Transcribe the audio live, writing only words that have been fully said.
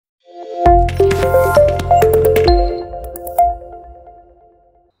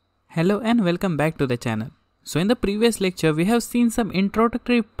Hello and welcome back to the channel. So in the previous lecture we have seen some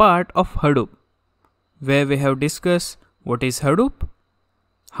introductory part of Hadoop, where we have discussed what is Hadoop,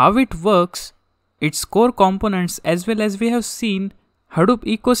 how it works, its core components, as well as we have seen Hadoop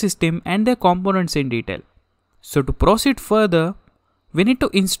ecosystem and their components in detail. So to proceed further, we need to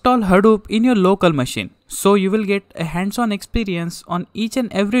install Hadoop in your local machine, so you will get a hands-on experience on each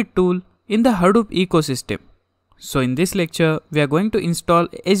and every tool in the Hadoop ecosystem. So in this lecture, we are going to install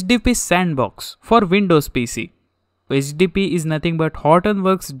HDP Sandbox for Windows PC. HDP is nothing but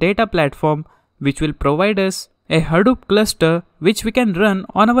Hortonworks Data Platform, which will provide us a Hadoop cluster which we can run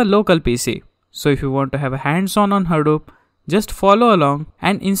on our local PC. So if you want to have a hands-on on Hadoop, just follow along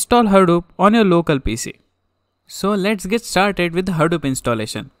and install Hadoop on your local PC. So let's get started with the Hadoop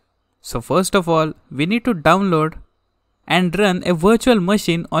installation. So first of all, we need to download and run a virtual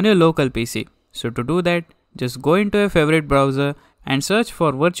machine on your local PC. So to do that, just go into a favorite browser and search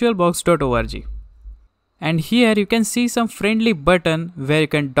for virtualbox.org. And here you can see some friendly button where you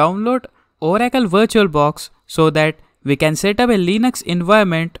can download Oracle VirtualBox so that we can set up a Linux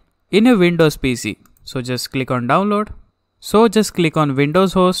environment in a Windows PC. So just click on download. So just click on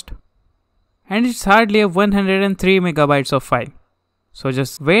Windows host. And it's hardly a 103 megabytes of file. So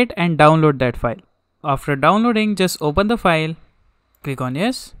just wait and download that file. After downloading, just open the file, click on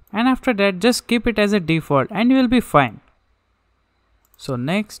yes. And after that, just keep it as a default and you will be fine. So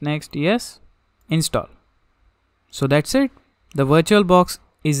next, yes, install. So that's it. The VirtualBox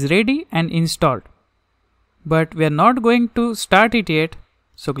is ready and installed. But we are not going to start it yet.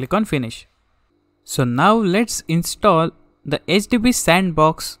 So click on finish. So now let's install the HDP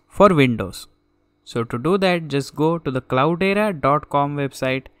Sandbox for Windows. So to do that, just go to the cloudera.com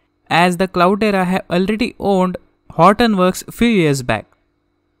website, as the Cloudera have already owned Hortonworks few years back.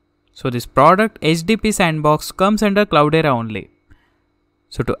 So this product HDP Sandbox comes under Cloudera only.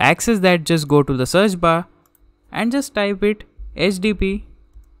 So to access that, just go to the search bar and just type it HDP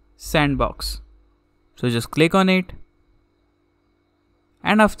Sandbox. So just click on it.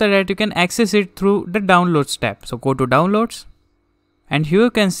 And after that, you can access it through the downloads tab. So go to downloads. And here you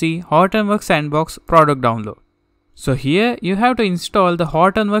can see Hortonworks Sandbox product download. So here you have to install the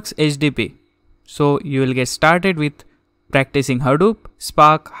Hortonworks HDP. So you will get started with practicing Hadoop,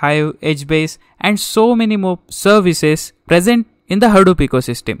 Spark, Hive, HBase and so many more services present in the Hadoop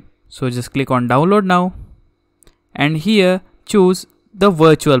ecosystem. So just click on download now. And here choose the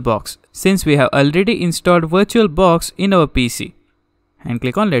VirtualBox, since we have already installed VirtualBox in our PC. And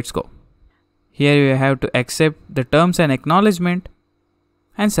click on let's go. Here you have to accept the terms and acknowledgement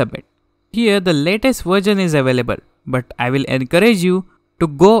and submit. Here the latest version is available, but I will encourage you to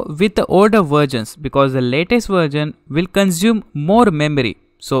go with the older versions because the latest version will consume more memory.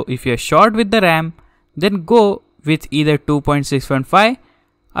 So if you are short with the RAM, then go with either 2.6.5,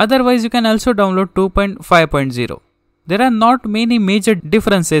 otherwise you can also download 2.5.0. There are not many major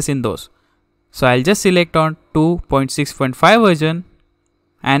differences in those. So I'll just select on 2.6.5 version,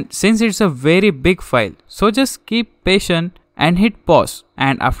 and since it's a very big file, so just keep patient and hit pause,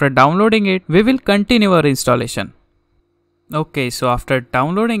 and after downloading it, we will continue our installation. Okay, so after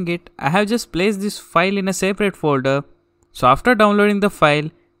downloading it, I have just placed this file in a separate folder. So after downloading the file,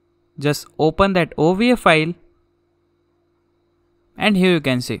 just open that OVA file. And here you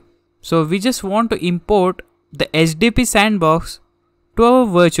can see. So we just want to import the HDP Sandbox to our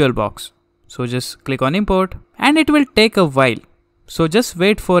VirtualBox. So just click on import and it will take a while. So just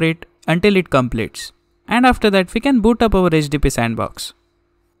wait for it until it completes. And after that, we can boot up our HDP Sandbox.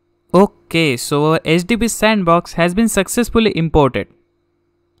 Okay, so our HDP Sandbox has been successfully imported.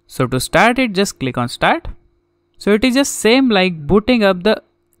 So to start it, just click on start. So it is just same like booting up the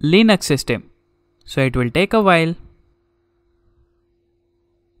Linux system. So it will take a while.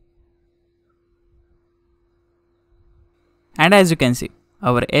 And as you can see,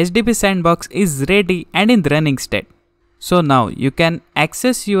 our HDP Sandbox is ready and in running state. So now you can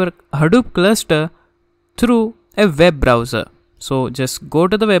access your Hadoop cluster through a web browser. So just go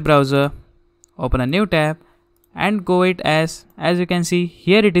to the web browser, open a new tab and go it as you can see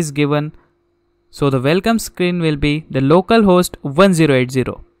here it is given. So the welcome screen will be the localhost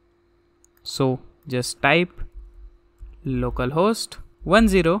 1080. So just type localhost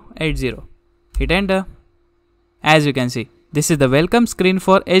 1080, hit enter. As you can see, this is the welcome screen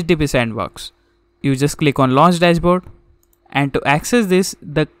for HDP Sandbox. You just click on launch dashboard, and to access this,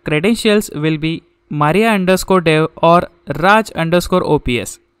 the credentials will be Maria_dev or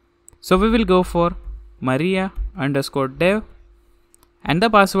Raj_OPS. So we will go for Maria_dev and the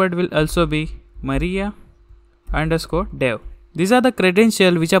password will also be Maria_dev. These are the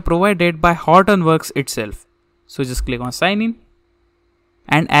credentials which are provided by Hortonworks itself. So just click on sign in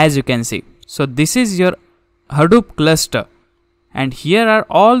And as you can see, so this is your Hadoop cluster, and here are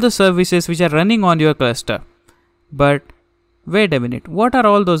all the services which are running on your cluster. But wait a minute, what are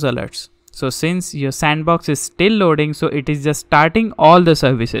all those alerts? So since your sandbox is still loading, so it is just starting all the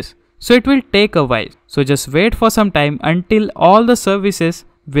services. So it will take a while. So just wait for some time until all the services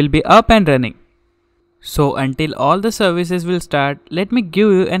will be up and running. So until all the services will start, let me give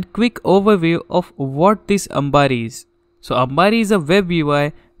you a quick overview of what this Ambari is. So Ambari is a web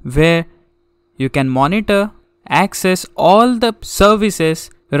UI where you can monitor, access all the services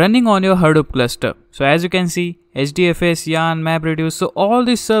running on your Hadoop cluster. So as you can see, HDFS, Yarn, MapReduce, so all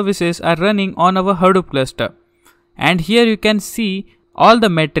these services are running on our Hadoop cluster. And here you can see all the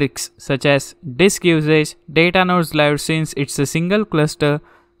metrics such as disk usage, data nodes live, since it's a single cluster,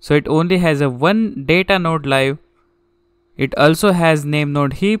 so it only has a one data node live. It also has name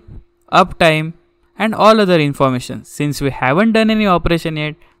node heap, uptime, and all other information. Since we haven't done any operation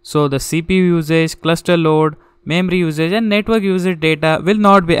yet, so the CPU usage, cluster load, memory usage and network usage data will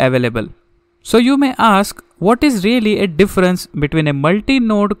not be available. So you may ask, what is really a difference between a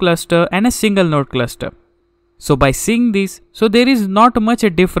multi-node cluster and a single node cluster? So by seeing this, so there is not much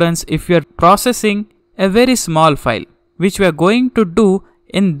a difference if you are processing a very small file, which we are going to do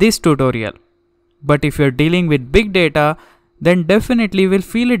in this tutorial. But if you are dealing with big data, then definitely will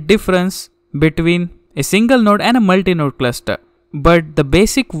feel a difference between a single node and a multi-node cluster. But the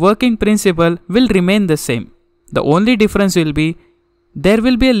basic working principle will remain the same. The only difference will be there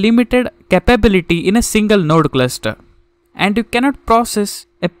will be a limited capability in a single node cluster, and you cannot process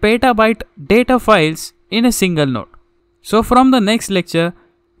a petabyte data files in a single node. So from the next lecture,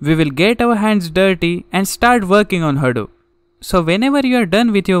 we will get our hands dirty and start working on Hadoop. So whenever you are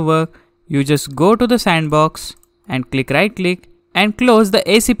done with your work, you just go to the sandbox and click right click and close the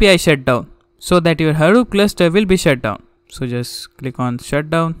ACPI shutdown so that your Hadoop cluster will be shut down. So just click on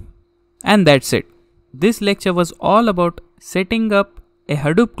shutdown, and that's it. This lecture was all about setting up a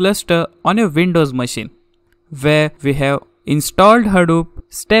Hadoop cluster on your Windows machine, where we have installed Hadoop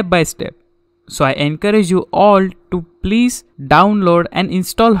step by step. So I encourage you all to please download and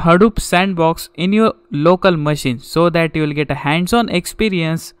install Hadoop Sandbox in your local machine so that you will get a hands-on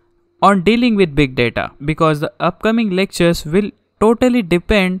experience on dealing with big data, because the upcoming lectures will totally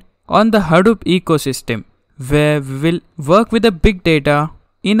depend on the Hadoop ecosystem, where we will work with the big data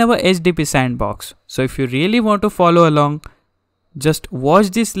in our HDP Sandbox. So if you really want to follow along, just watch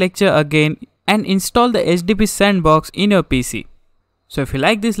this lecture again and install the HDP Sandbox in your PC. So if you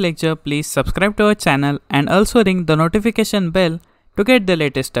like this lecture, please subscribe to our channel and also ring the notification bell to get the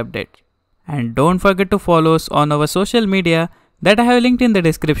latest update. And don't forget to follow us on our social media that I have linked in the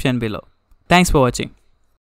description below. Thanks for watching.